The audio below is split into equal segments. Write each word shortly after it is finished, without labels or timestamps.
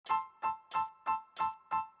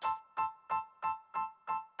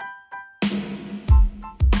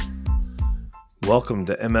Welcome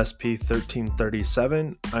to MSP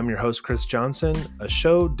 1337. I'm your host, Chris Johnson, a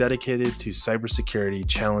show dedicated to cybersecurity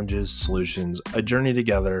challenges, solutions, a journey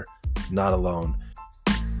together, not alone.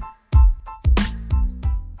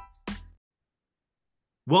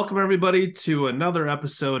 Welcome, everybody, to another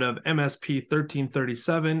episode of MSP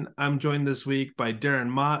 1337. I'm joined this week by Darren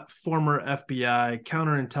Mott, former FBI,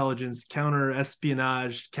 counterintelligence,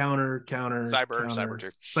 counter-espionage, cyber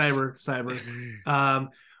too.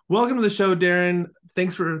 Welcome to the show, Darren.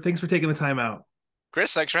 Thanks for taking the time out.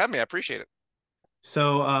 Chris, thanks for having me. I appreciate it.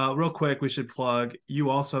 So real quick, we should plug, you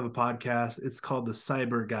also have a podcast. It's called The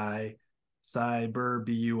Cyber Guy, Cyber,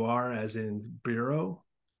 B-U-R, as in bureau.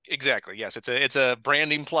 Exactly. Yes, it's a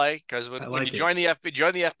branding play because when you join the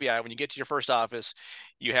FBI, when you get to your first office,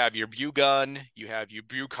 you have your Bu gun, you have your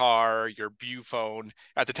Bu car, your Bu phone.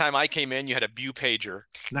 At the time I came in, you had a Bu pager.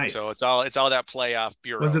 Nice. So it's all that play off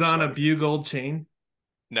bureau. Was it on a Bu gold chain?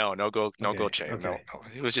 No gold chain. Okay. No.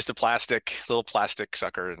 It was just a little plastic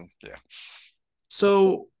sucker, and yeah.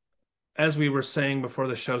 So, as we were saying before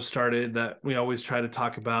the show started, that we always try to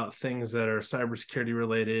talk about things that are cybersecurity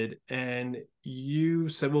related. And you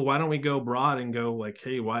said, well, why don't we go broad and go like,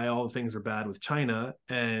 hey, why all the things are bad with China?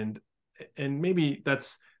 And maybe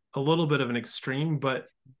that's a little bit of an extreme, but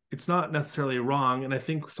it's not necessarily wrong. And I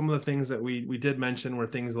think some of the things that we did mention were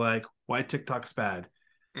things like why TikTok's bad.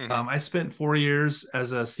 Mm-hmm. I spent 4 years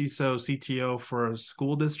as a CISO, CTO for a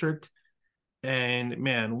school district. And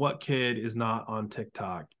man, what kid is not on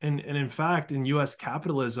TikTok? And in fact, in U.S.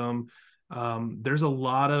 capitalism, there's a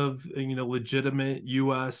lot of legitimate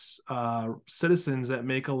U.S. Citizens that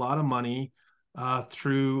make a lot of money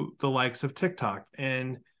through the likes of TikTok.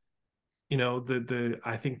 And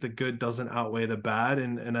I think the good doesn't outweigh the bad.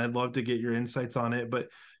 And I'd love to get your insights on it. But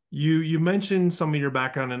you mentioned some of your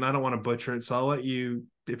background, and I don't want to butcher it, so I'll let you,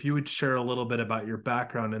 if you would share a little bit about your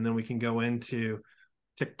background, and then we can go into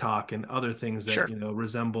TikTok and other things that, sure,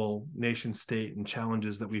 resemble nation state and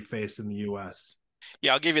challenges that we face in the U.S.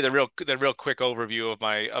 Yeah, I'll give you the real quick overview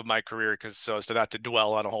of my career, because so as to not to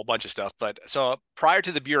dwell on a whole bunch of stuff. But so prior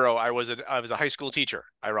to the bureau, I was a high school teacher.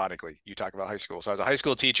 Ironically, you talk about high school, so I was a high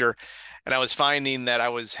school teacher, and I was finding that I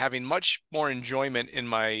was having much more enjoyment in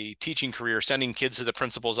my teaching career sending kids to the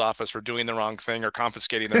principal's office for doing the wrong thing or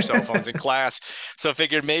confiscating their cell phones in class. So I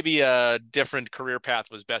figured maybe a different career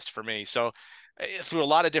path was best for me. So through a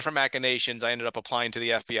lot of different machinations, I ended up applying to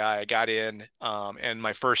the FBI. I got in, and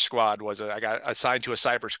my first squad was I got assigned to a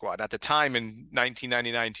cyber squad. At the time in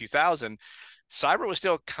 1999, 2000, cyber was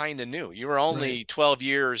still kind of new. You were only 12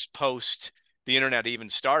 years post the internet even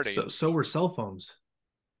starting. So were cell phones.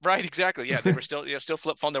 Right, exactly. Yeah, they were still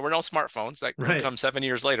flip phone. There were no smartphones that would come 7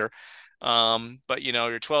 years later. But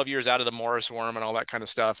you're 12 years out of the Morris worm and all that kind of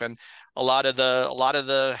stuff. And a lot of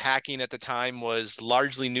the hacking at the time was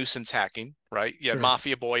largely nuisance hacking, right? You had sure.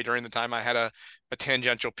 Mafia Boy during the time. I had a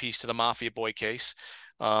tangential piece to the Mafia Boy case.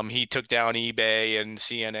 He took down eBay and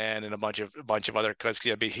CNN and a bunch of other, because he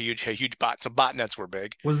had a huge bot. So botnets were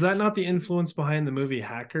big. Was that not the influence behind the movie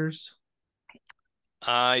Hackers?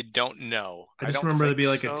 I don't know. I just remember there'd be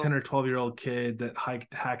like a 10 or 12-year-old kid that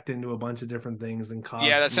hacked into a bunch of different things and caused.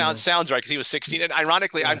 Yeah, that sounds right, because he was 16. And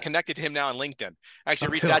ironically, I'm connected to him now on LinkedIn. I actually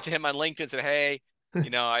reached out to him on LinkedIn and said, hey,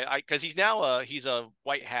 because he's now he's a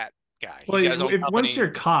white hat guy. Well, once you're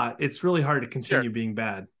caught, it's really hard to continue being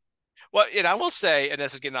bad. Well, and I will say, and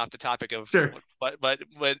this is getting off the topic of, sure, but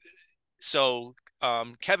so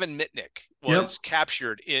Kevin Mitnick was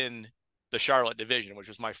captured in the Charlotte division, which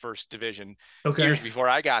was my first division years before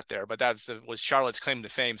I got there. But that was Charlotte's claim to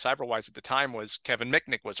fame cyberwise at the time, was Kevin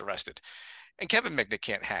Mitnick was arrested. And Kevin Mitnick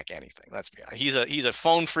can't hack anything. Let's be honest. He's a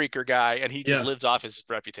phone freaker guy, and he just lives off his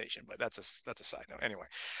reputation. But that's a side note anyway.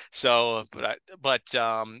 So,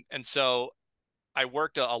 and so I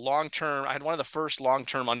worked a long-term. I had one of the first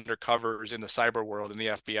long-term undercovers in the cyber world in the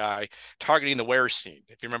FBI, targeting the Ware scene.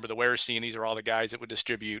 If you remember the Ware scene, these are all the guys that would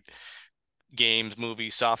distribute games,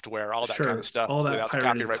 movies, software, all that kind of stuff, all that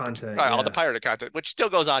pirated content, all the pirated content, which still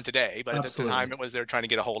goes on today. But at the time, it was they're trying to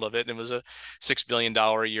get a hold of it, and it was a $6 billion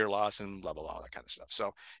a year loss, and blah blah blah, all that kind of stuff.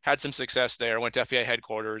 So had some success there. Went to FBI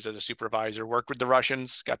headquarters as a supervisor. Worked with the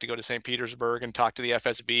Russians. Got to go to St. Petersburg and talk to the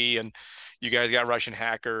FSB, and you guys got Russian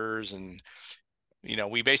hackers, and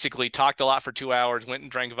we basically talked a lot for 2 hours, went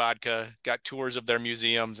and drank vodka, got tours of their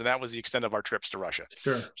museums, and that was the extent of our trips to Russia.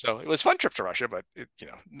 Sure. So it was a fun trip to Russia, but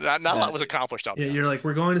not a lot was accomplished out there. Yeah, you're like,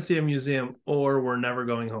 we're going to see a museum, or we're never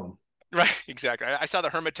going home. Right, exactly. I saw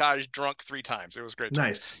the Hermitage drunk 3 times. It was great.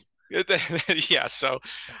 Nice. Yeah. So,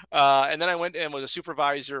 and then I went and was a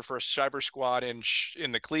supervisor for a cyber squad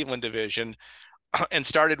in the Cleveland division. and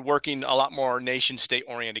started working a lot more nation state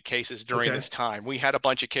oriented cases during Okay. this time. We had a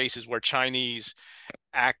bunch of cases where Chinese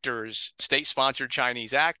actors, state sponsored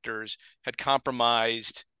Chinese actors, had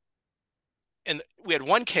compromised. And we had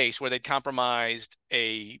one case where they'd compromised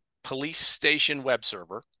a police station web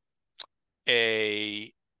server,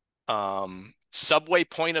 a subway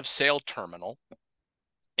point of sale terminal,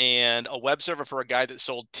 and a web server for a guy that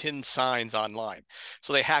sold tin signs online.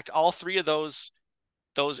 So they hacked all three of those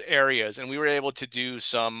areas, and we were able to do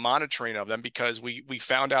some monitoring of them because we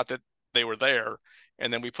found out that they were there,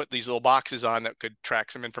 and then we put these little boxes on that could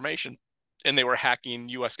track some information, and they were hacking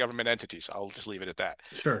U.S. government entities. I'll just leave it at that.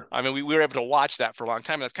 Sure. I mean, we were able to watch that for a long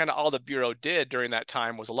time. And that's kind of all the Bureau did during that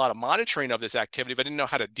time, was a lot of monitoring of this activity, but didn't know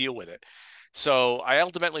how to deal with it. So I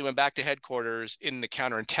ultimately went back to headquarters in the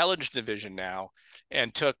counterintelligence division now,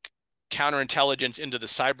 and took counterintelligence into the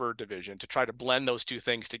cyber division to try to blend those two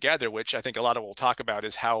things together, which I think a lot of what we'll talk about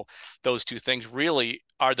is how those two things really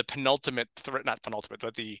are the penultimate threat, not penultimate,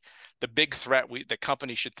 but the big threat the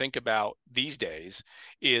company should think about these days,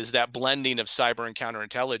 is that blending of cyber and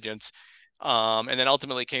counterintelligence. And then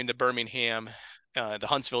ultimately came to Birmingham,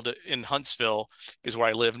 in Huntsville is where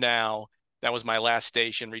I live now. That was my last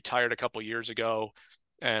station. Retired a couple years ago,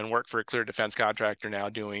 and work for a clear defense contractor now,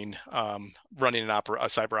 doing running a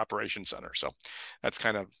cyber operations center. So that's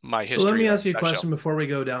kind of my So let history me in a ask you a nutshell. question before we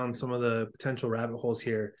go down some of the potential rabbit holes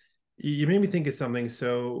here. You made me think of something.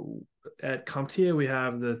 So at CompTIA, we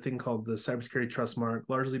have the thing called the Cybersecurity Trust Mark,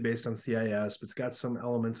 largely based on CIS, but it's got some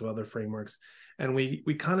elements of other frameworks. And we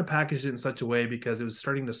kind of packaged it in such a way because it was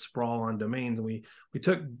starting to sprawl on domains. And we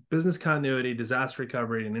took business continuity, disaster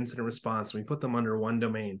recovery, and incident response, and we put them under one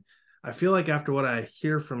domain. I feel like after what I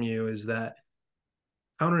hear from you is that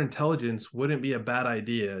counterintelligence wouldn't be a bad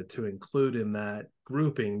idea to include in that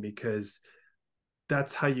grouping, because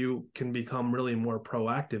that's how you can become really more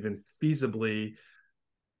proactive and feasibly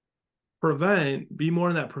be more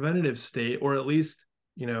in that preventative state, or at least,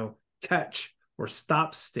 catch or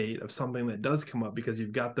stop state of something that does come up, because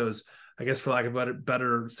you've got those, I guess, for lack of a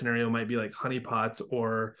better scenario, might be like honeypots,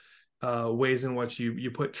 or ways in which you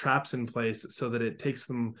put traps in place so that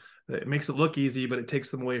it makes it look easy, but it takes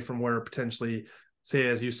them away from where potentially, say,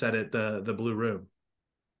 as you said it, the blue room.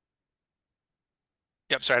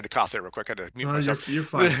 Yep. So I had to cough there real quick. I had to mute No, myself. you're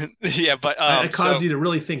fine. Yeah. But I caused you to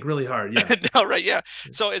really think really hard. Yeah. no, right. Yeah.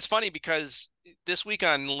 So it's funny because this week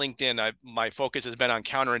on LinkedIn, my focus has been on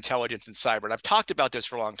counterintelligence and cyber. And I've talked about this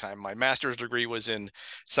for a long time. My master's degree was in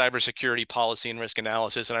cybersecurity policy and risk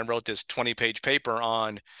analysis. And I wrote this 20-page paper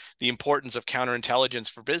on the importance of counterintelligence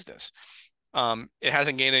for business. It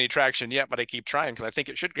hasn't gained any traction yet, but I keep trying because I think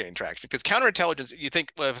it should gain traction. Because counterintelligence, you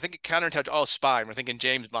think, well, if I think of counterintelligence, oh, spy, we're thinking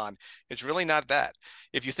James Bond. It's really not that.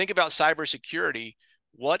 If you think about cybersecurity,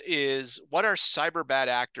 what are cyber bad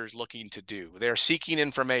actors looking to do? They're seeking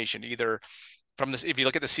information either from this. If you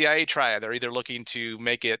look at the CIA triad, they're either looking to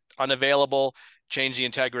make it unavailable, change the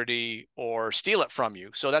integrity, or steal it from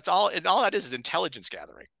you. So that's all. And all that is intelligence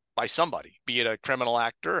gathering by somebody, be it a criminal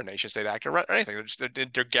actor, a nation state actor, or anything.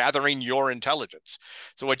 They're gathering your intelligence.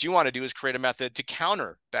 So what you want to do is create a method to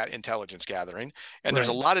counter that intelligence gathering. And there's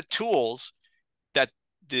a Right. lot of tools that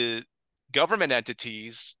the government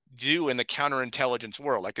entities do in the counterintelligence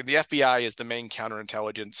world. Like the FBI is the main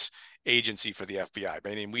counterintelligence agency for the FBI,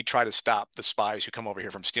 meaning we try to stop the spies who come over here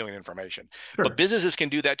from stealing information. But Sure. businesses can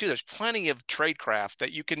do that too. There's plenty of tradecraft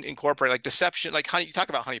that you can incorporate, like deception, like honey. You talk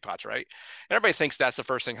about honeypots, right? Everybody thinks that's the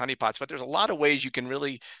first thing, honeypots, but there's a lot of ways you can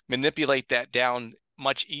really manipulate that down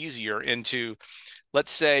much easier into,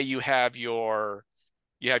 let's say the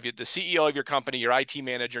CEO of your company, your IT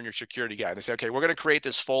manager, and your security guy. They say, okay, we're going to create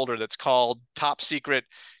this folder that's called top secret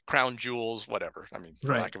crown jewels, whatever. I mean, for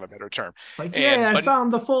Right. lack of a better term. Like, yeah, And I but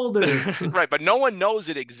found the folder. right, but no one knows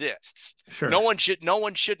it exists. Sure. No one should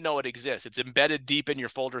know it exists. It's embedded deep in your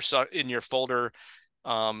folder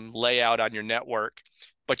layout on your network.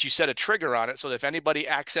 But you set a trigger on it so that if anybody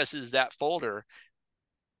accesses that folder,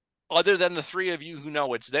 other than the three of you who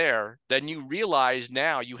know it's there, then you realize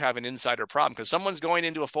now you have an insider problem because someone's going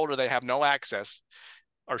into a folder they have no access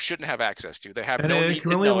or shouldn't have access to. They have And no need to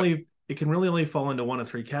know it. it can really only fall into one of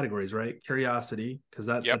three categories, right? Curiosity, because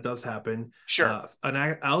Yep. that does happen. Sure.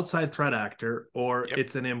 Outside threat actor, or Yep.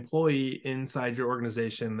 it's an employee inside your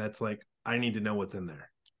organization that's like, I need to know what's in there.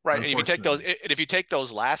 Right. And Unfortunately. if you take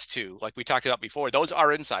those last two, like we talked about before, those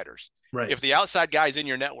are insiders. Right. If the outside guy's in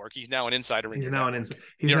your network, he's now an insider in He's your now network.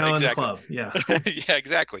 he's You're now in the exactly. club. Yeah. Yeah,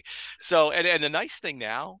 exactly. So, and the nice thing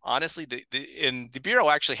now, honestly, the Bureau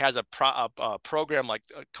actually has a program like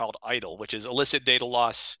called IDLE, which is illicit data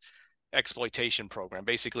loss exploitation program.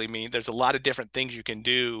 Basically, mean there's a lot of different things you can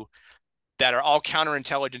do that are all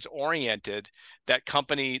counterintelligence oriented, that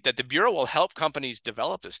the Bureau will help companies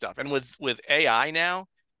develop this stuff. And with AI now,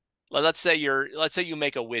 let's say you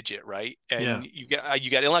make a widget, right? Yeah. And you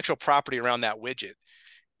got intellectual property around that widget.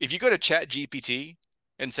 If you go to Chat GPT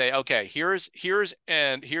and say, okay, here's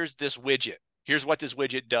this widget. Here's what this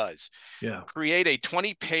widget does. Yeah. Create a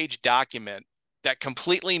 20-page document that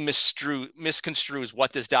completely misconstrues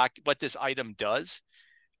what this item does,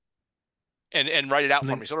 and write it out And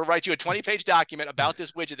for then, me. So it'll write you a 20-page document about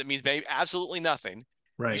this widget that means maybe absolutely nothing.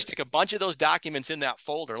 You right. stick a bunch of those documents in that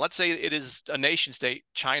folder. Let's say it is a nation state,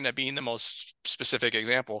 China being the most specific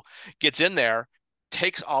example, gets in there,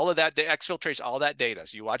 takes all of that, exfiltrates all that data.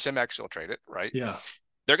 So you watch them exfiltrate it, right? Yeah.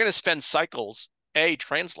 They're going to spend cycles,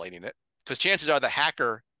 translating it, because chances are the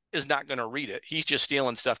hacker is not going to read it. He's just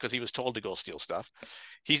stealing stuff because he was told to go steal stuff.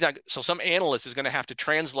 He's not. So some analyst is going to have to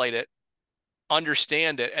translate it,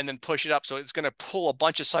 understand it, and then push it up. So it's going to pull a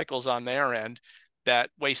bunch of cycles on their end that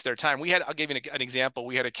waste their time. I'll give you an example.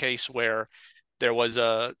 We had a case where there was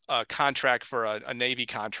a contract for a Navy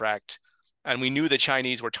contract, and we knew the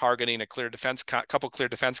Chinese were targeting a couple clear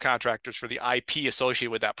defense contractors for the IP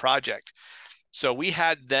associated with that project. So we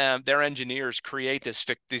had their engineers create this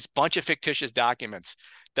bunch of fictitious documents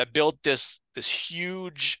that built this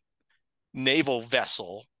huge naval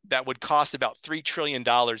vessel that would cost about $3 trillion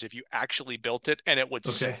if you actually built it, and it would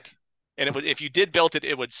Okay. sink. And if you did build it,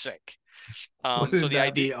 it would sink. So Wouldn't the that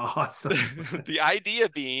idea, be awesome? the idea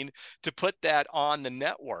being to put that on the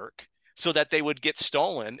network so that they would get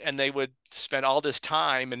stolen, and they would spend all this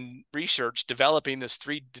time and research developing this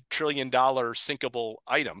 $3 trillion sinkable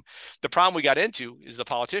item. The problem we got into is the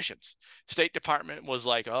politicians. State Department was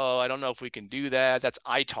like, oh, I don't know if we can do that. That's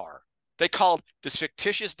ITAR. They called this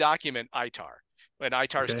fictitious document ITAR. And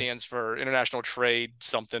ITAR Okay. stands for International Trade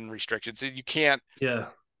something restrictions. You can't, Yeah.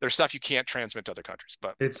 there's stuff you can't transmit to other countries,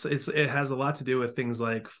 but It has a lot to do with things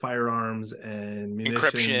like firearms and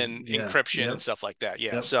munitions. Yeah. encryption and Yep. stuff like that.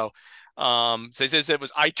 Yeah. Yep. So it says it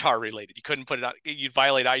was ITAR related. You couldn't put it on, you'd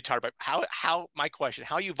violate ITAR, but my question,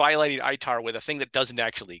 how are you violating ITAR with a thing that doesn't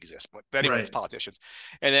actually exist? But anyway, it's Right. politicians.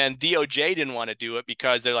 And then DOJ didn't want to do it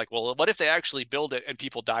because they're like, well, what if they actually build it and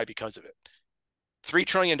people die because of it? $3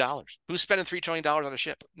 trillion. Who's spending $3 trillion on a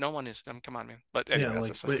ship? No one is. Come on, man. But Yeah. anyway,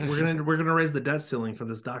 that's Like, just wait, we're gonna raise the debt ceiling for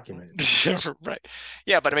this document. right.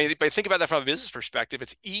 Yeah, but I mean, but think about that from a business perspective.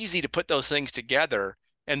 It's easy to put those things together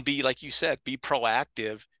and be, like you said, be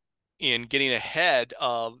proactive in getting ahead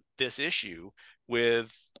of this issue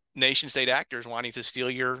with nation state actors wanting to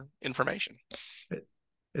steal your information.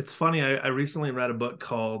 It's funny. I recently read a book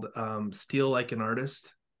called "Steal Like an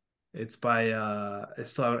Artist." It's by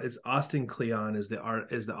it's Austin Kleon is the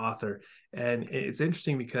author, and it's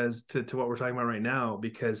interesting because to what we're talking about right now,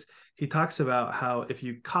 because he talks about how if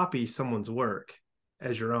you copy someone's work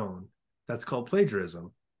as your own, that's called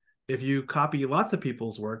plagiarism. If you copy lots of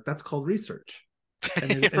people's work, that's called research.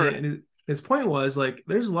 And his point was like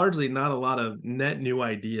there's largely not a lot of net new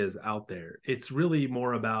ideas out there. It's really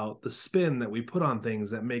more about the spin that we put on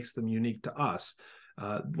things that makes them unique to us.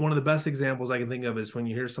 One of the best examples I can think of is when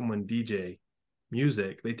you hear someone DJ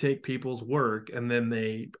music. They take people's work and then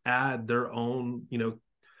they add their own,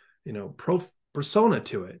 persona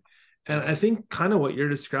to it. And I Mm-hmm. think kind of what you're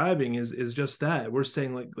describing is just that. We're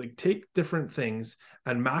saying like take different things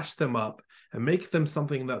and mash them up and make them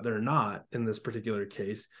something that they're not in this particular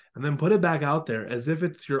case, and then put it back out there as if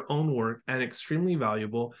it's your own work and extremely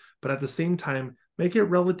valuable, but at the same time make it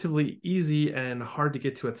relatively easy and hard to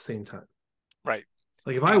get to at the same time. Right.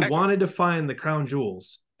 Like if I Exactly. wanted to find the crown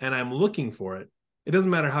jewels and I'm looking for it, it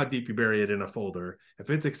doesn't matter how deep you bury it in a folder. If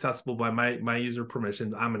it's accessible by my user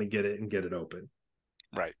permissions, I'm going to get it and get it open.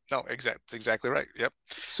 Right. No, exactly right. Yep.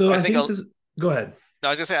 So I I think think this. Go ahead. I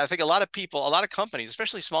was gonna say, I think a lot of people, a lot of companies,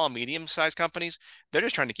 especially small and medium-sized companies, they're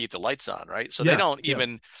just trying to keep the lights on, right? So Yeah,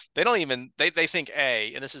 yeah, they think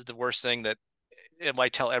and this is the worst thing that I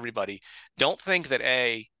tell everybody, don't think that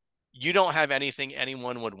you don't have anything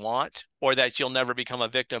anyone would want, or that you'll never become a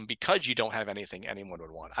victim because you don't have anything anyone would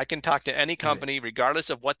want. I can talk to any right. company, regardless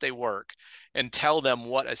of what they work, and tell them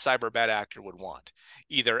what a cyber bad actor would want.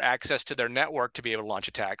 Either access to their network to be able to launch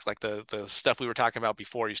attacks, like the stuff we were talking about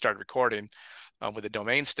before you started recording, with the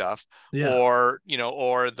domain stuff, Yeah. or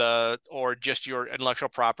just your intellectual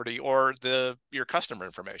property, or your customer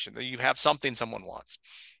information, that you have something someone wants.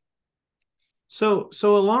 So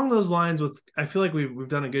along those lines, with I feel like we've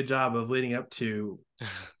done a good job of leading up to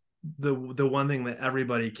the one thing that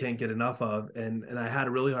everybody can't get enough of, and I had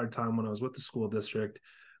a really hard time when I was with the school district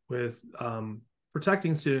with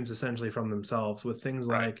protecting students essentially from themselves with things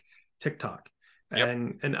Right. like TikTok.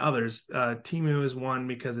 Yep. and others. Temu is one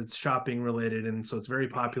because it's shopping related, and so it's very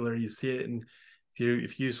popular. You see it, and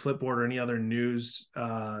if you use Flipboard or any other news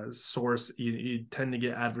source, you tend to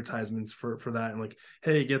get advertisements for that, and like,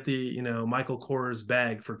 hey, get the Michael Kors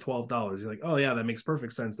bag for $12. You're like, oh yeah, that makes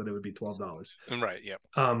perfect sense that it would be $12. Right. Yep.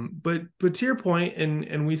 But to your point,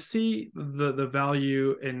 and we see the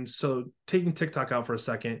value, and so taking TikTok out for a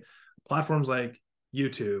second, platforms like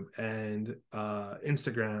YouTube and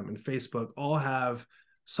Instagram and Facebook all have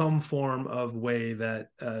some form of way that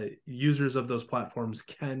users of those platforms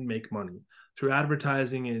can make money through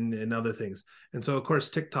advertising and other things. And so, of course,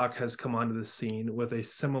 TikTok has come onto the scene with a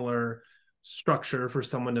similar structure for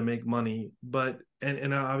someone to make money, but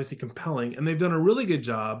and obviously compelling. And they've done a really good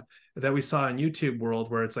job that we saw in YouTube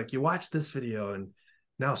world, where it's like you watch this video and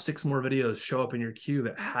now 6 more videos show up in your queue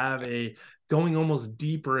that have a going almost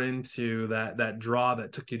deeper into that draw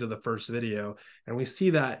that took you to the first video. And we see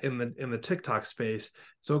that in the TikTok space.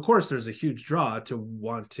 So of course there's a huge draw to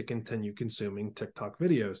want to continue consuming TikTok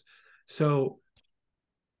videos. So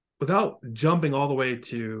without jumping all the way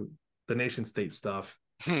to the nation state stuff,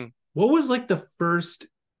 what was like the first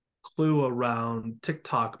clue around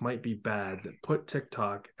TikTok might be bad that put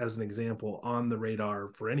TikTok as an example on the radar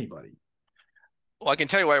for anybody? Well, I can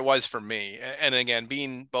tell you what it was for me. And again,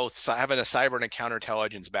 being both having a cyber and a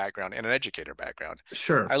counterintelligence background and an educator background,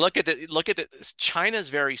 Sure. I look at the China's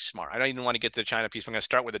very smart. I don't even want to get to the China piece. I'm going to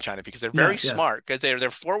start with the China because they're very Yeah. smart because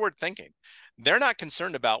they're forward thinking. They're not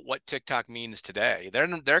concerned about what TikTok means today.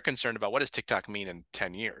 They're concerned about what does TikTok mean in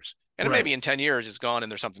 10 years. And Right. maybe in 10 years it's gone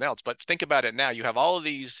and there's something else. But think about it now. You have all of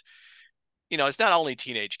these, it's not only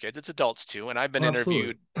teenage kids, it's adults too. And I've been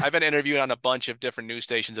Absolutely. interviewed on a bunch of different news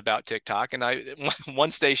stations about TikTok. And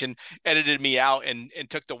one station edited me out and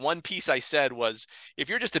took the one piece I said was, if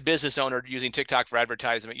you're just a business owner using TikTok for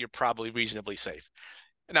advertisement, you're probably reasonably safe.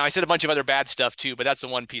 Now I said a bunch of other bad stuff too, but that's the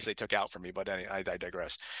one piece they took out for me. But anyway, I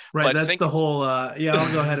digress. Right. But That's think the whole yeah,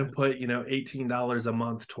 I'll go ahead and put, $18 a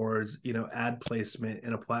month towards, ad placement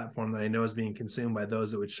in a platform that I know is being consumed by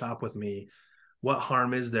those that would shop with me. What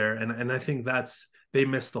harm is there? And I think they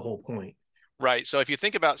missed the whole point. right. So if you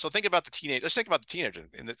think about the teenage, let's think about the teenager,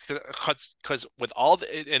 and because with all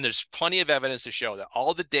and there's plenty of evidence to show that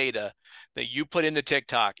all the data that you put into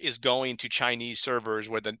TikTok is going to Chinese servers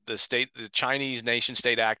where the Chinese nation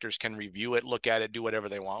state actors can review it, look at it, do whatever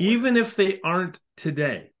they want with it. Even if they aren't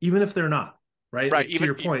today, even if they're not, right? Right. Like to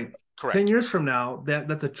your point, 10 Correct. years from now,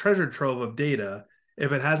 that's a treasure trove of data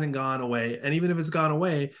if it hasn't gone away. And even if it's gone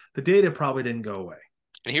away, the data probably didn't go away.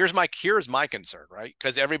 And here's my concern, right?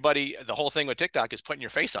 Because the whole thing with TikTok is putting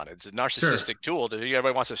your face on it. It's a Sure. narcissistic tool that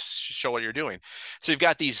everybody wants to show what you're doing. So you've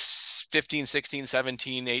got these 15, 16,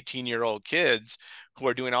 17, 18-year-old kids who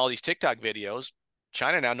are doing all these TikTok videos.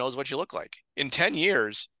 China now knows what you look like. In 10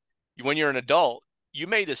 years, when you're an adult, you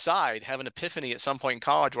may decide, have an epiphany at some point in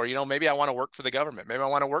college where, maybe I want to work for the government. Maybe I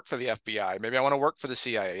want to work for the FBI. Maybe I want to work for the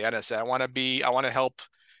CIA, NSA. I want to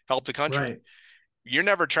help the country. Right. You're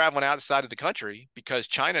never traveling outside of the country because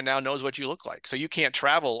China now knows what you look like. So you can't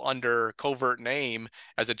travel under covert name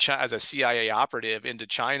as a CIA operative into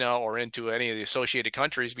China or into any of the associated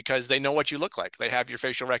countries because they know what you look like. They have your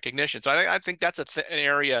facial recognition. So I think that's an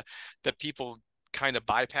area that people kind of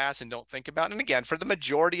bypass and don't think about. And again, for the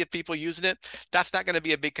majority of people using it, that's not going to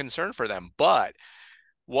be a big concern for them. But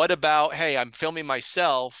what about, hey, I'm filming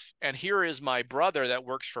myself and here is my brother that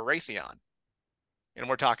works for Raytheon and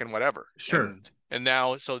we're talking whatever. Sure. And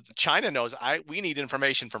now, so China knows we need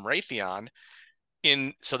information from Raytheon.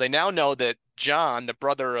 So they now know that John, the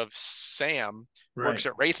brother of Sam, works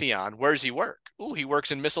Right. at Raytheon. Where does he work? Ooh, he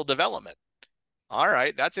works in missile development. All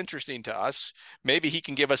right, that's interesting to us. Maybe he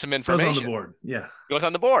can give us some Goes on the information. board. Yeah. Goes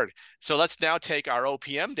on the board. So let's now take our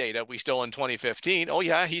OPM data we stole in 2015. Oh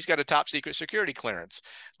yeah, he's got a top secret security clearance.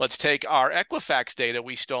 Let's take our Equifax data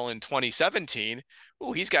we stole in 2017.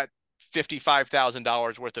 Oh, he's got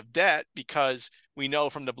 $55,000 worth of debt because we know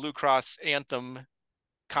from the Blue Cross Anthem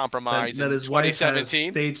compromise That in his wife has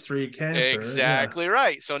 2017. stage 3 cancer. Yeah. Exactly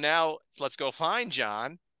right. So now let's go find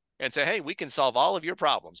John and say, hey, we can solve all of your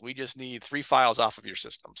problems. We just need 3 files off of your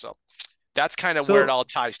system. So that's kind of where it all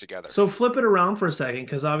ties together. So flip it around for a second,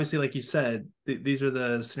 because obviously, like you said, these are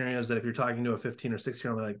the scenarios that if you're talking to a 15 or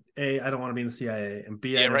 16-year-old, like, A, I don't want to be in the CIA, and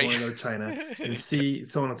B, I don't want to go to China, and C,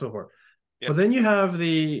 so on and so forth. Yep. But then you have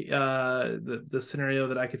the scenario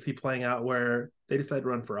that I could see playing out where they decide to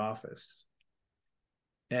run for office.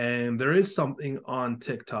 And there is something on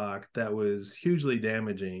TikTok that was hugely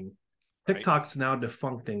damaging. TikTok's now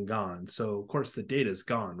defunct and gone. So of course the data's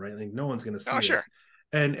gone, right? Like no one's going to see this. Sure.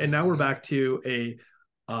 And now we're back to a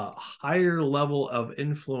a higher level of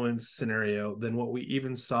influence scenario than what we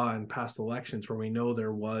even saw in past elections, where we know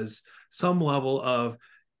there was some level of,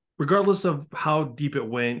 regardless of how deep it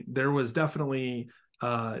went, there was definitely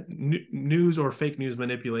news or fake news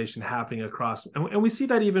manipulation happening across. And we see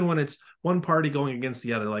that even when it's one party going against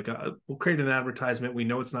the other. Like, we'll create an advertisement, we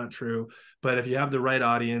know it's not true, but if you have the right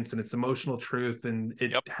audience and it's emotional truth, and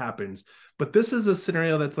it Yep. happens. But this is a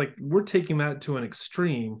scenario that's like, we're taking that to an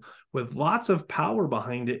extreme with lots of power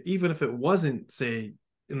behind it, even if it wasn't, say,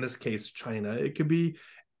 in this case, China. It could be,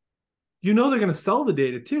 they're going to sell the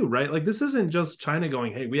data too, right? Like, this isn't just China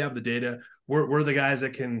going, hey, we have the data, we're the guys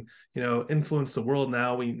that can, influence the world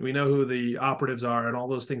now, we know who the operatives are and all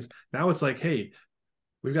those things. Now it's like, hey,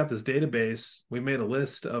 we've got this database, we've made a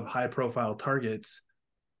list of high profile targets,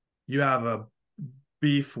 you have a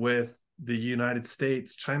beef with the United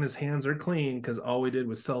States, China's hands are clean because all we did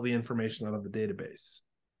was sell the information out of the database.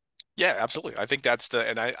 Yeah, absolutely. I think that's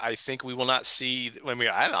and I think we will not see when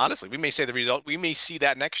honestly, we may say the result, we may see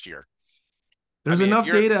that next year. I There's mean, if enough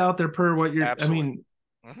you're data out there per what you're, I absolutely. mean,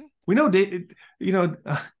 Mhm. we know data,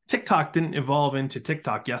 TikTok didn't evolve into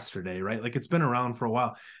TikTok yesterday, right? Like, it's been around for a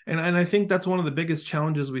while. And I think that's one of the biggest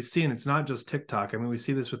challenges we see. And it's not just TikTok. I mean, we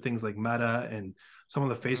see this with things like Meta and some of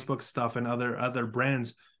the Mhm. Facebook stuff and other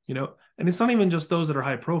brands, and it's not even just those that are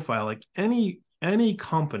high profile. Like, any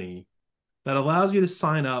company that allows you to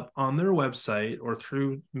sign up on their website or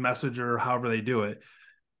through Messenger, or however they do it,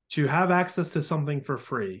 to have access to something for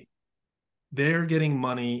free, they're getting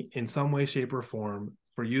money in some way, shape, or form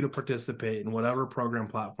for you to participate in whatever program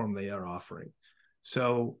platform they are offering.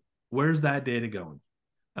 So where's that data going?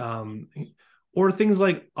 Um, or things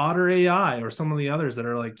like Otter AI or some of the others that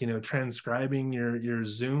are like, transcribing your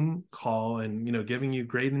Zoom call and, giving you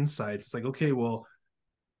great insights. It's like, okay, well,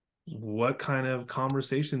 what kind of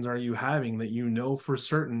conversations are you having that for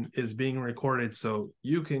certain is being recorded so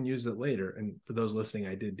you can use it later? And for those listening,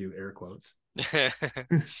 I did do air quotes.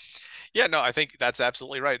 Yeah, no, I think that's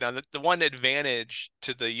absolutely right. Now, the one advantage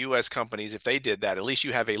to the U.S. companies, if they did that, at least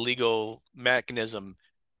you have a legal mechanism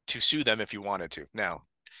to sue them if you wanted to. Now,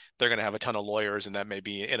 they're going to have a ton of lawyers, and that may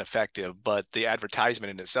be ineffective. But the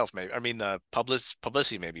advertisement in itself may, I mean, the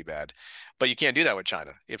publicity may be bad. But you can't do that with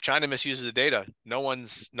China. If China misuses the data, no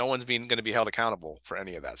one's being going to be held accountable for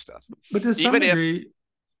any of that stuff. But to some Even if degree,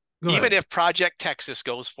 go even ahead. if Project Texas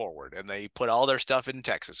goes forward and they put all their stuff in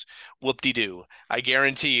Texas, whoop-de-doo. I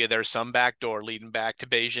guarantee you there's some back door leading back to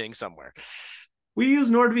Beijing somewhere. We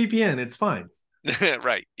use NordVPN, it's fine.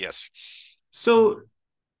 Right. Yes. So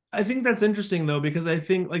I think that's interesting though, because I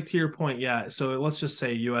think, like, to your point, yeah. So let's just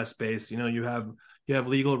say US based, you have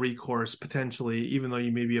legal recourse potentially, even though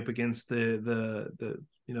you may be up against the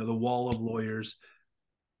wall of lawyers.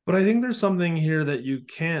 But I think there's something here that you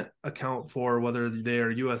can't account for, whether they are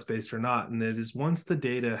US based or not. And that is, once the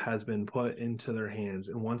data has been put into their hands,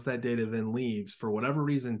 and once that data then leaves for whatever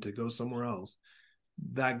reason to go somewhere else,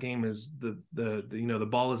 that game is the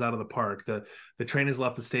ball is out of the park. The train has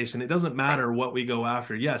left the station. It doesn't Right. matter what we go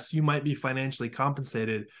after. Yes, you might be financially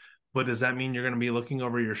compensated, but does that mean you're going to be looking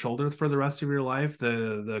over your shoulder for the rest of your life?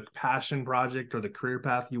 The passion project or the career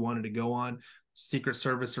path you wanted to go on, Secret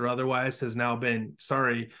Service or otherwise, has now been,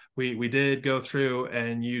 sorry, we did go through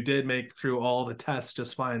and you did make through all the tests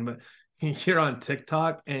just fine, but you're on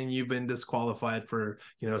TikTok and you've been disqualified for,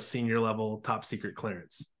 senior level top secret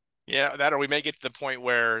clearance. Yeah, that or we may get to the point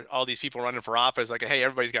where all these people running for office, like, hey,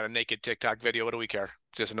 everybody's got a naked TikTok video. What do we care?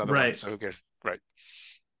 Just another one. Right. So who cares? Right.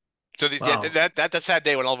 So yeah, Wow. that's a sad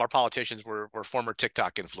day when all of our politicians were former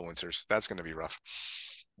TikTok influencers. That's going to be rough.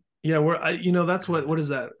 Yeah, that's what is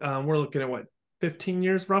that? We're looking at what, 15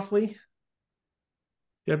 years roughly?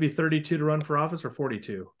 You have to be 32 to run for office, or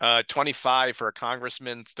 42. 25 for a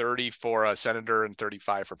congressman, 30 for a senator, and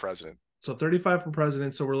 35 for president. So 35 for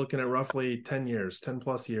president. So we're looking at roughly 10 years, 10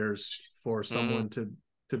 plus years for Mm-hmm. someone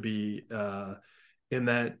to be in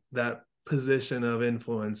that position of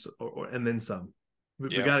influence, and then some. We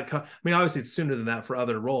Yeah. got it. I mean, obviously it's sooner than that for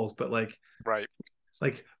other roles, but Right.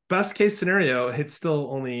 like best case scenario, it's still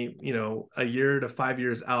only, a year to 5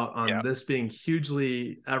 years out on Yeah. this being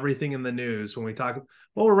hugely everything in the news. When we talk,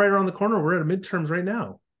 well, we're right around the corner, we're at midterms right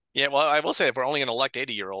now. Yeah. Well, I will say if we're only going to elect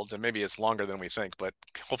 80-year-olds, and maybe it's longer than we think, but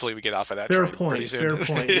hopefully we get off of that Fair train pretty point, soon. fair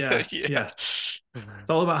point. Yeah, Yeah. yeah, it's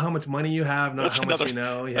all about how much money you have, not That's how much another, you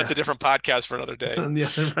know. that's Yeah. a different podcast for another day.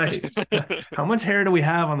 Yeah, right. How much hair do we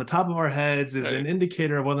have on the top of our heads is Right. an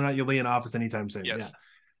indicator of whether or not you'll be in office anytime soon. Yeah. Yes.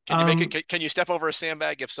 Can you make it? um Can you step over a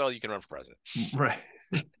sandbag? If so, you can run for president. right.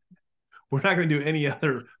 We're not going to do any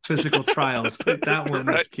other physical trials, but that one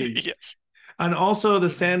Right. is key. Yes. And also the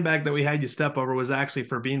sandbag that we had you step over was actually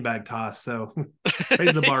for beanbag toss. So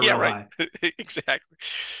raise the bar Yeah, real right. high. Exactly.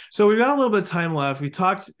 So we've got a little bit of time left. We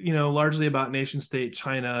talked, largely about nation state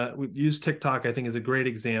China. We used TikTok, I think, is a great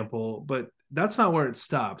example, but that's not where it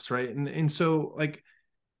stops, right? And so like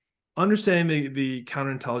understanding the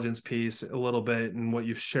counterintelligence piece a little bit and what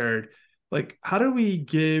you've shared, like how do we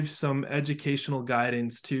give some educational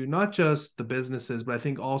guidance to not just the businesses, but I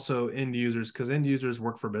think also end users, because end users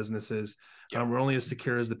work for businesses. Yep. We're only as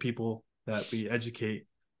secure as the people that we educate.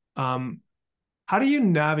 Um, how do you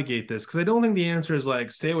navigate this? Because I don't think the answer is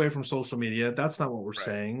like stay away from social media. That's not what we're Right.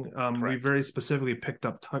 saying. We Correct. very specifically picked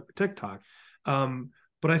up TikTok,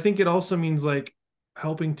 but I think it also means like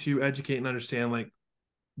helping to educate and understand like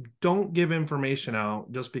don't give information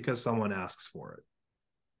out just because someone asks for it.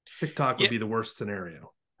 TikTok would Yeah. be the worst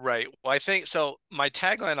scenario. Right. Well, I think so. My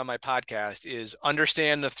tagline on my podcast is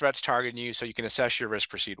understand the threats targeting you so you can assess your risk,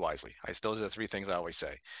 proceed wisely. Those are the three things I always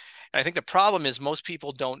say. And I think the problem is most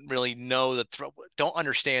people don't really know don't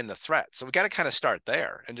understand the threat. So we got to kind of start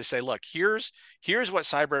there and just say, look, here's what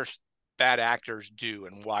cyber bad actors do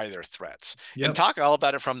and why they're threats, and Yep. talk all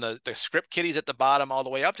about it from the script kiddies at the bottom all the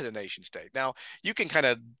way up to the nation state. Now you can kind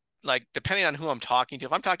of like, depending on who I'm talking to,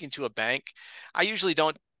 if I'm talking to a bank, I usually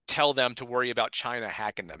don't tell them to worry about China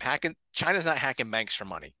hacking them. China's not hacking banks for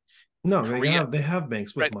money. No, Korea, they have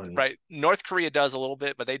banks with right, money. right. North Korea does a little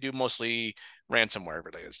bit, but they do mostly ransomware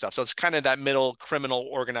related stuff. So it's kind of that middle criminal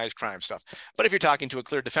organized crime stuff. But if you're talking to a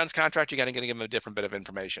clear defense contractor, you got to give them a different bit of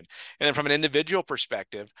information. And then from an individual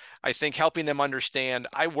perspective, I think helping them understand,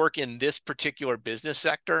 I work in this particular business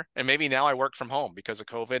sector, and maybe now I work from home because of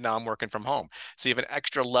COVID. Now I'm working from home. So you have an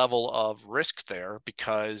extra level of risk there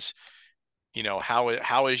because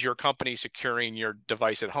how is your company securing your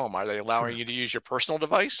device at home? Are they allowing Sure. you to use your personal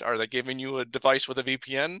device? Are they giving you a device with a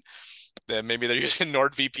VPN? Then maybe they're using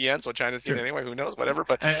NordVPN, so China's getting Sure. anyway. Who knows? Whatever.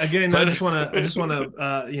 But Again, but I just want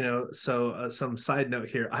to, some side note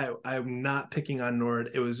here. I'm not picking on Nord.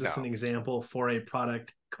 It was just no. an example for a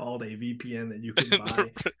product called a VPN that you can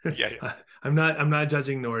buy. Yeah, I'm not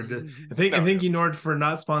judging Nord. no, Thank you, yes. Nord, for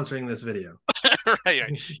not sponsoring this video.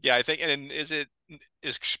 Right. Yeah, I think, and is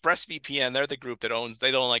ExpressVPN? They're the group that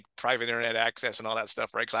they don't like private internet access and all that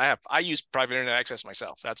stuff, right? Because I use private internet access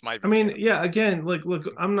myself. That's my I VPN mean, in yeah, place. again, like look,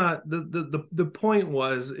 I'm not the point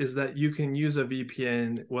was is that you can use a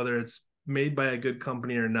VPN whether it's made by a good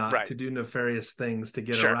company or not Right. to do nefarious things to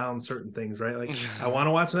get Sure. around certain things, right? Like I want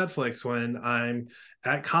to watch Netflix when I'm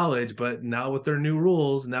at college, but now with their new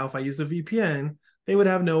rules, now if I use a VPN, they would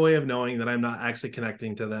have no way of knowing that I'm not actually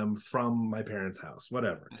connecting to them from my parents' house,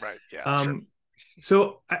 whatever. Right. Yeah. Sure. Um,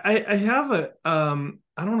 so I have a I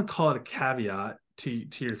don't want to call it a caveat to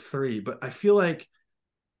your three, but I feel like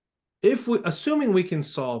if we assuming we can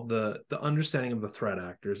solve the understanding of the threat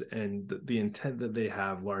actors and the intent that they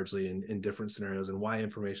have largely in different scenarios and why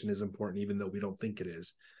information is important even though we don't think it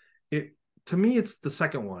is, it to me it's the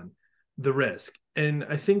second one, the risk. And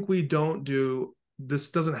I think we don't do this,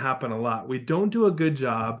 doesn't happen a lot, we don't do a good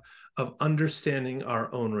job of understanding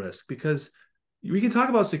our own risk, because we can talk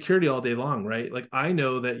about security all day long, right? Like I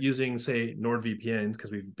know that using say NordVPN, because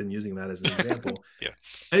we've been using that as an example, Yeah.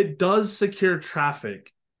 it does secure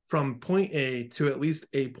traffic from point A to at least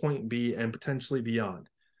a point B and potentially beyond.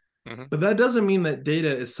 Hmm. But that doesn't mean that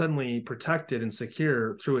data is suddenly protected and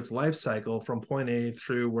secure through its life cycle from point A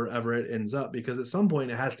through wherever it ends up, because at some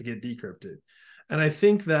point it has to get decrypted. And I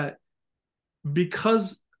think that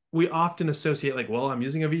because we often associate like, well, I'm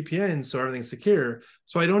using a VPN, so everything's secure.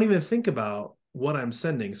 So I don't even think about what I'm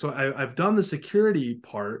sending. So I've done the security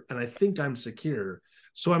part and I think I'm secure.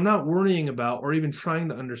 So I'm not worrying about or even trying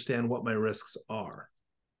to understand what my risks are.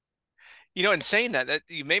 In saying that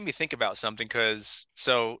you made me think about something because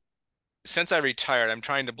since I retired, I'm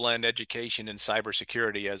trying to blend education and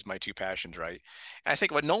cybersecurity as my two passions, right? And I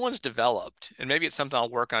think what no one's developed, and maybe it's something I'll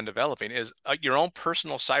work on developing, is your own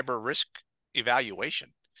personal cyber risk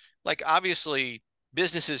evaluation. Like obviously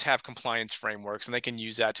businesses have compliance frameworks and they can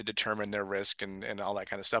use that to determine their risk and all that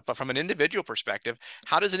kind of stuff. But from an individual perspective,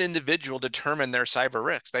 how does an individual determine their cyber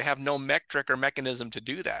risks? They have no metric or mechanism to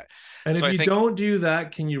do that. And So if I you think don't do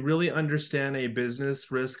that, can you really understand a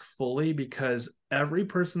business risk fully? Because every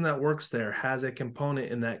person that works there has a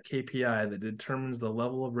component in that KPI that determines the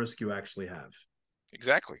level of risk you actually have.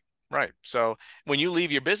 exactly. Right. So when you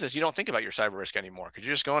leave your business, you don't think about your cyber risk anymore because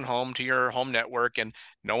you're just going home to your home network and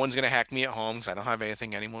no one's going to hack me at home because I don't have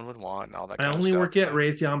anything anyone would want and all that I kind of only stuff. work at So,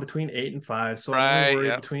 Raytheon between 8 and 5, so I'm only right. worried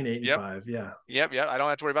Yep. between 8 and Yep. 5. Yeah. Yep, yep. I don't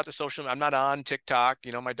have to worry about the social. I'm not on TikTok.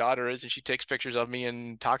 You know, my daughter is, and she takes pictures of me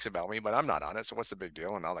and talks about me, but I'm not on it. So what's the big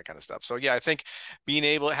deal and all that kind of stuff. So yeah, I think being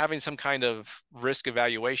able having some kind of risk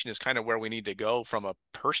evaluation is kind of where we need to go from a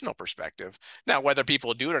personal perspective. Now, whether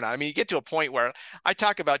people do it or not, I mean, you get to a point where I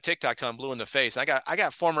talk about TikTok till I'm blue in the face. I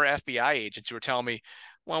got former FBI agents who were telling me,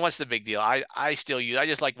 well, what's the big deal? I still use. I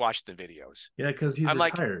just like watching the videos. Yeah, because he's I'm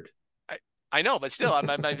like, retired. I, I know, but still,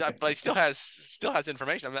 but he still has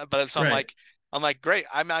information. But so Right. I'm like, great.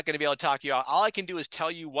 I'm not going to be able to talk you out. All I can do is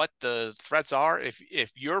tell you what the threats are.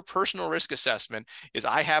 If your personal risk assessment is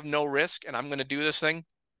I have no risk and I'm going to do this thing,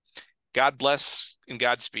 God bless and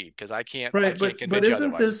Godspeed, because I Right. can't But convince you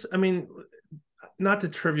isn't otherwise. this, I mean, not to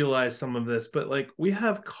trivialize some of this, but like we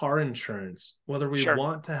have car insurance, whether we Sure.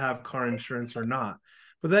 want to have car insurance or not.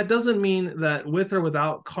 But that doesn't mean that with or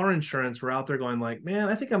without car insurance, we're out there going like, man,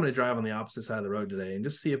 I think I'm going to drive on the opposite side of the road today and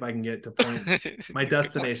just see if I can get to point my Good point.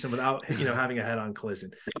 destination without, having a head-on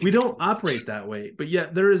collision. We don't operate that way, but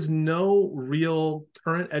yet there is no real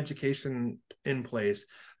current education in place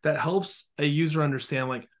that helps a user understand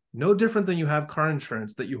like no different than you have car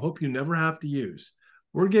insurance that you hope you never have to use.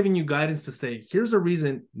 We're giving you guidance to say, here's a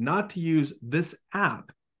reason not to use this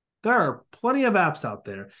app. There are plenty of apps out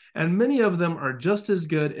there, and many of them are just as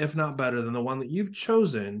good, if not better, than the one that you've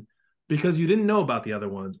chosen because you didn't know about the other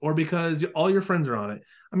ones or because all your friends are on it.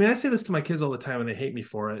 I mean, I say this to my kids all the time and they hate me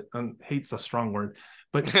for it. Hate's a strong word,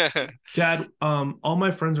 but Dad, all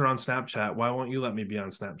my friends are on Snapchat. Why won't you let me be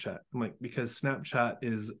on Snapchat? I'm like, because Snapchat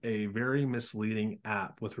is a very misleading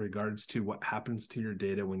app with regards to what happens to your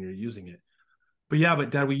data when you're using it. But yeah,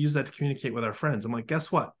 but Dad, we use that to communicate with our friends. I'm like,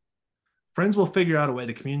 guess what? Friends will figure out a way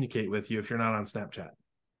to communicate with you if you're not on Snapchat.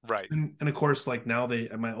 Right. And of course, like now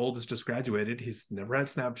my oldest just graduated. He's never had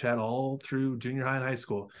Snapchat all through junior high and high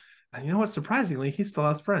school. And you know what? Surprisingly, he still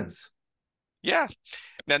has friends. Yeah.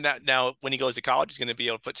 Now, when he goes to college, he's going to be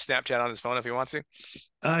able to put Snapchat on his phone if he wants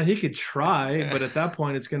to. He could try, but at that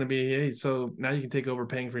point, it's going to be, hey, so now you can take over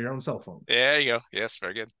paying for your own cell phone. There you go. Yes,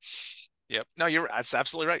 very good. Yep. No, that's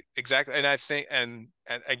absolutely right. Exactly. And I think, and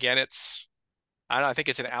again, I don't know, I think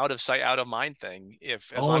it's an out of sight, out of mind thing.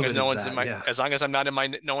 If as All long of as it no is one's in that, my, yeah. as long as I'm not in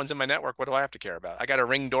my, no one's in my network, what do I have to care about? I got a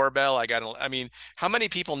Ring doorbell. I mean, how many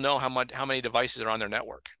people know how many devices are on their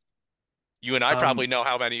network? You and I probably Um, know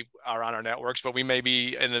how many are on our networks, but we may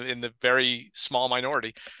be in the very small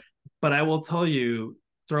minority. but I will tell you,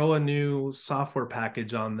 throw a new software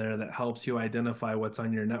package on there that helps you identify what's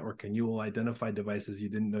on your network, and you will identify devices you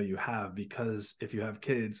didn't know you have. Because if you have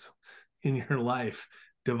kids in your life,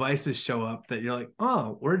 devices show up that you're like,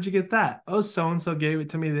 oh, where'd you get that? Oh, so and so gave it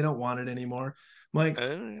to me. They don't want it anymore. I'm like,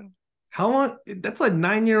 Uh, how long? That's a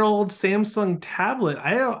 9-year-old Samsung tablet.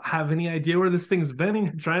 I don't have any idea where this thing's been. And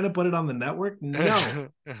you're trying to put it on the network? No.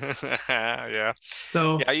 yeah,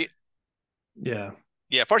 So, yeah, yeah,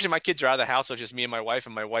 yeah. Fortunately, my kids are out of the house, so it's just me and my wife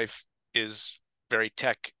is very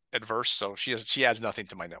tech adverse, so she adds nothing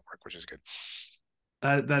to my network, which is good.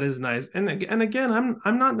 that is nice. And again,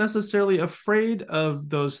 I'm not necessarily afraid of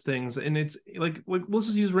those things. And it's like let's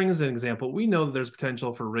just use Ring as an example. We know that there's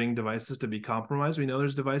potential for Ring devices to be compromised. We know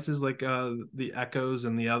there's devices like the Echoes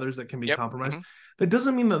and the others that can be Yep. compromised. Hmm. That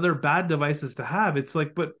doesn't mean that they're bad devices to have. It's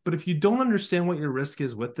like, but if you don't understand what your risk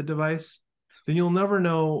is with the device, then you'll never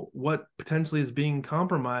know what potentially is being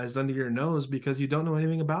compromised under your nose because you don't know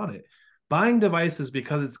anything about it. Buying devices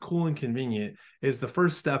because it's cool and convenient is the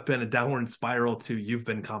first step in a downward spiral to you've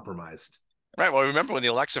been compromised. Right. Well, remember when the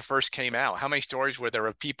Alexa first came out, how many stories were there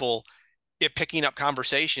of people picking up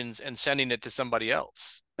conversations and sending it to somebody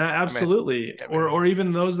else? I mean, Absolutely, I or mean,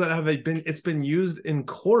 even those that have been it's been used in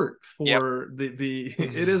court yep. for the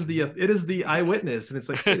it is the eyewitness, and it's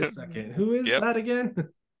like, wait a second, who is Yep. that again?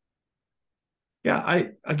 Yeah,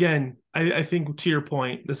 I think to your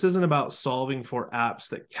point, this isn't about solving for apps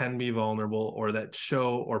that can be vulnerable or that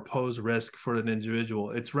show or pose risk for an individual.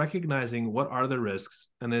 It's recognizing what are the risks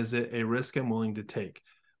and is it a risk I'm willing to take.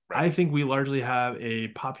 Right. I think we largely have a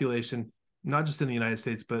population, not just in the United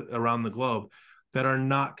States, but around the globe, that are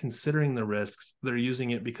not considering the risks. They're using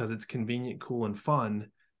it because it's convenient, cool, and fun.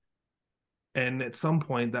 And at some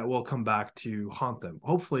point that will come back to haunt them.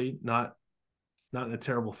 Hopefully not in a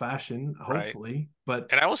terrible fashion, Right. hopefully, but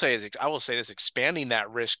And I will say this, expanding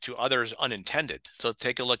that risk to others unintended. So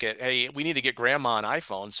take a look at, hey, we need to get grandma an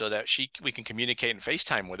iPhone so that we can communicate and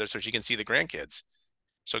FaceTime with her so she can see the grandkids.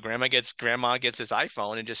 So grandma gets this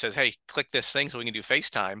iPhone and just says, hey, click this thing so we can do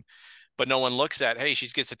FaceTime. but no one looks at, hey, she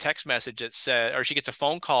gets a text message that says, or she gets a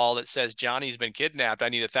phone call that says, Johnny's been kidnapped. I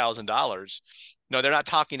need $1,000. No, they're not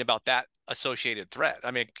talking about that associated threat.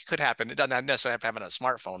 I mean, it could happen. It doesn't necessarily have to happen on a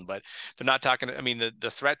smartphone, but they're not talking. I mean,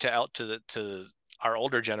 the threat to our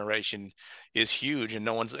older generation is huge, and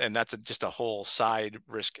no one's, and that's just a whole side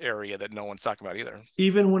risk area that no one's talking about either.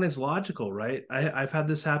 Even when it's logical, right? I've had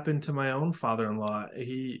this happen to my own father-in-law.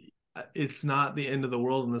 It's not the end of the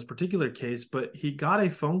world in this particular case, but he got a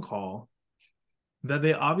phone call that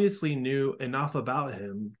they obviously knew enough about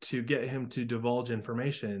him to get him to divulge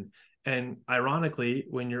information. And ironically,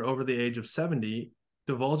 when you're over the age of 70,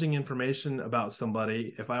 divulging information about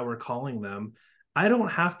somebody, if I were calling them, I don't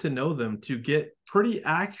have to know them to get pretty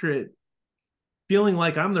accurate, feeling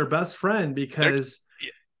like I'm their best friend, They're because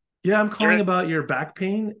yeah, I'm calling they're about your back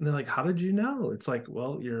pain. And they're like, how did you know? It's like,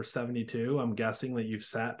 well, you're 72. I'm guessing that you've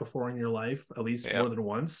sat before in your life at least yeah. more than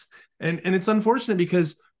once. And it's unfortunate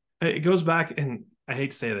because it goes back, and I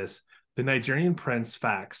hate to say this, the Nigerian prince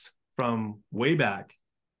fax from way back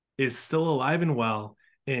is still alive and well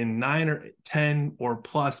in 9 or 10 or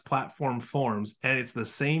plus platform forms, and it's the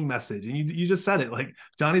same message. And you just said it, like,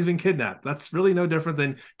 Johnny's been kidnapped. That's really no different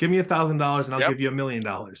than give me $1,000 and I'll Yep. give you $1 million.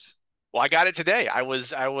 Well, I got it today. I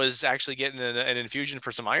was actually getting an infusion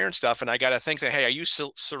for some iron stuff, and I got a thing saying, "Hey, are you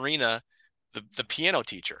Serena, the piano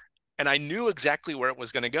teacher?" And I knew exactly where it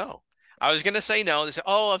was going to go. I was going to say no. They said,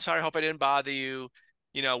 "Oh, I'm sorry. I hope I didn't bother you.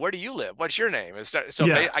 Where do you live? What's your name?" So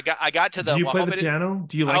Yeah. I got to Do the, you well, play the piano?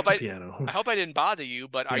 Do you I like hope the I piano? I hope I didn't bother you,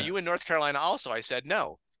 but are Yeah. you in North Carolina also? I said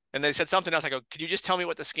no. And they said something else. I go, could you just tell me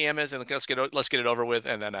what the scam is, and let's get it over with.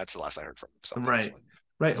 And then that's the last I heard from them. So that was Right. fun.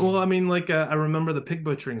 Right. Well, I mean, like, I remember the pig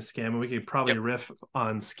butchering scam, and we could probably Yep. riff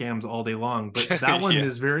on scams all day long, but that one Yeah.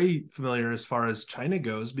 is very familiar as far as China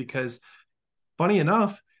goes, because funny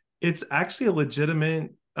enough, it's actually a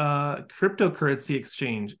legitimate cryptocurrency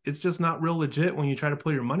exchange. It's just not real legit when you try to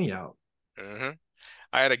pull your money out. Hmm.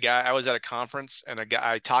 I had a guy, I was at a conference, and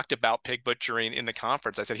I talked about pig butchering in the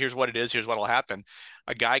conference. I said, here's what it is. Here's what'll happen.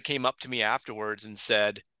 A guy came up to me afterwards and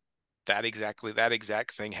said, that exact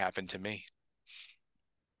thing happened to me.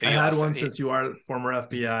 And I he had lost one, it. since you are former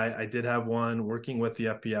FBI. I did have one working with the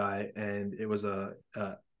FBI, and it was it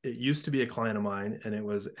used to be a client of mine, and it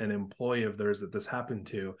was an employee of theirs that this happened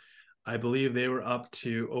to. I believe they were up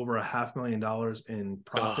to over $500,000 in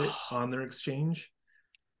profit Oh, on their exchange.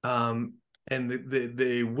 Um, and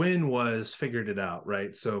the win was figured it out,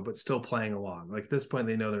 right? So, but still playing along. Like, at this point,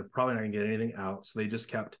 they know they're probably not gonna get anything out, so they just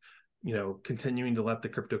kept, continuing to let the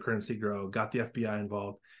cryptocurrency grow. Got the FBI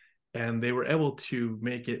involved, and they were able to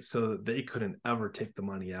make it so that they couldn't ever take the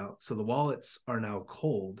money out. So the wallets are now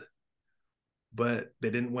cold, but they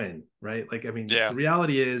didn't win, right? Like, I mean, yeah. the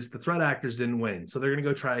reality is the threat actors didn't win. So they're going to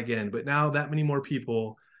go try again. But now that many more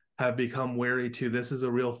people have become wary to this is a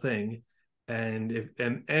real thing. And if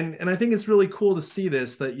and I think it's really cool to see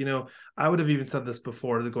this, that, I would have even said this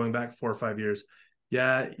before, going back 4 or 5 years.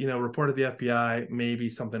 Yeah, reported the FBI, maybe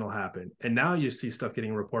something will happen. And now you see stuff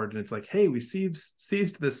getting reported, and it's like, hey, we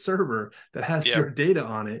seized this server that has Yeah. your data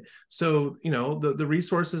on it. So, the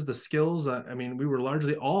resources, the skills, I mean, we were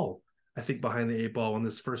largely all, I think, behind the eight ball when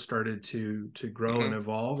this first started to grow and Hmm.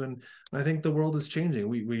 evolve. And I think the world is changing.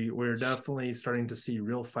 We're definitely starting to see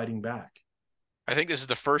real fighting back. I think this is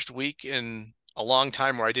the first week in a long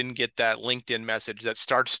time where I didn't get that LinkedIn message that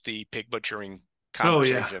starts the pig butchering Oh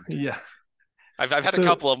yeah, conversation. yeah. I've had a So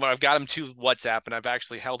couple of them. I've got them to WhatsApp, and I've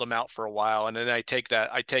actually held them out for a while, and then I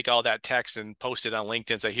take all that text and post it on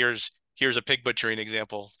LinkedIn. Say, here's a pig butchering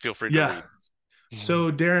example. Feel free to yeah. read.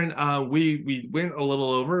 So Darren, we went a little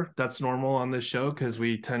over. That's normal on this show because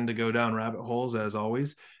we tend to go down rabbit holes, as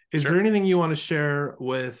always. Is there Sure. anything you want to share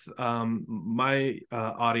with my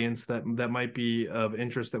audience that might be of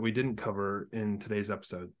interest that we didn't cover in today's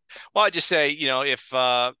episode? Well, I just say,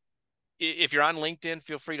 if you're on LinkedIn,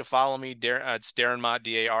 feel free to follow me. It's Darren Mott,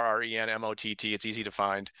 DarrenMott. It's easy to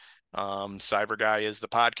find. Cyber Guy is the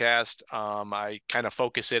podcast. I kind of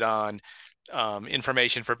focus it on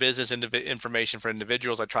information for business, information for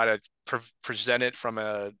individuals. I try to present it from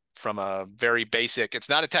a very basic. It's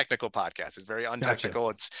not a technical podcast. It's very Gotcha.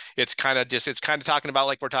 untechnical. It's kind of talking about,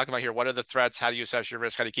 like we're talking about here. What are the threats? How do you assess your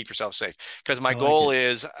risk? How do you keep yourself safe? Because my I like goal it.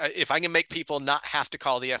 is, if I can make people not have to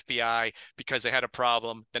call the FBI because they had a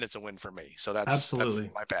problem, then it's a win for me. So that's Absolutely.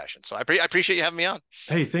 my passion. So I appreciate you having me on.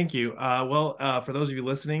 Hey, thank you. For those of you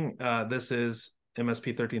listening, this is MSP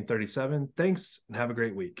 1337. Thanks, and have a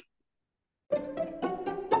great week.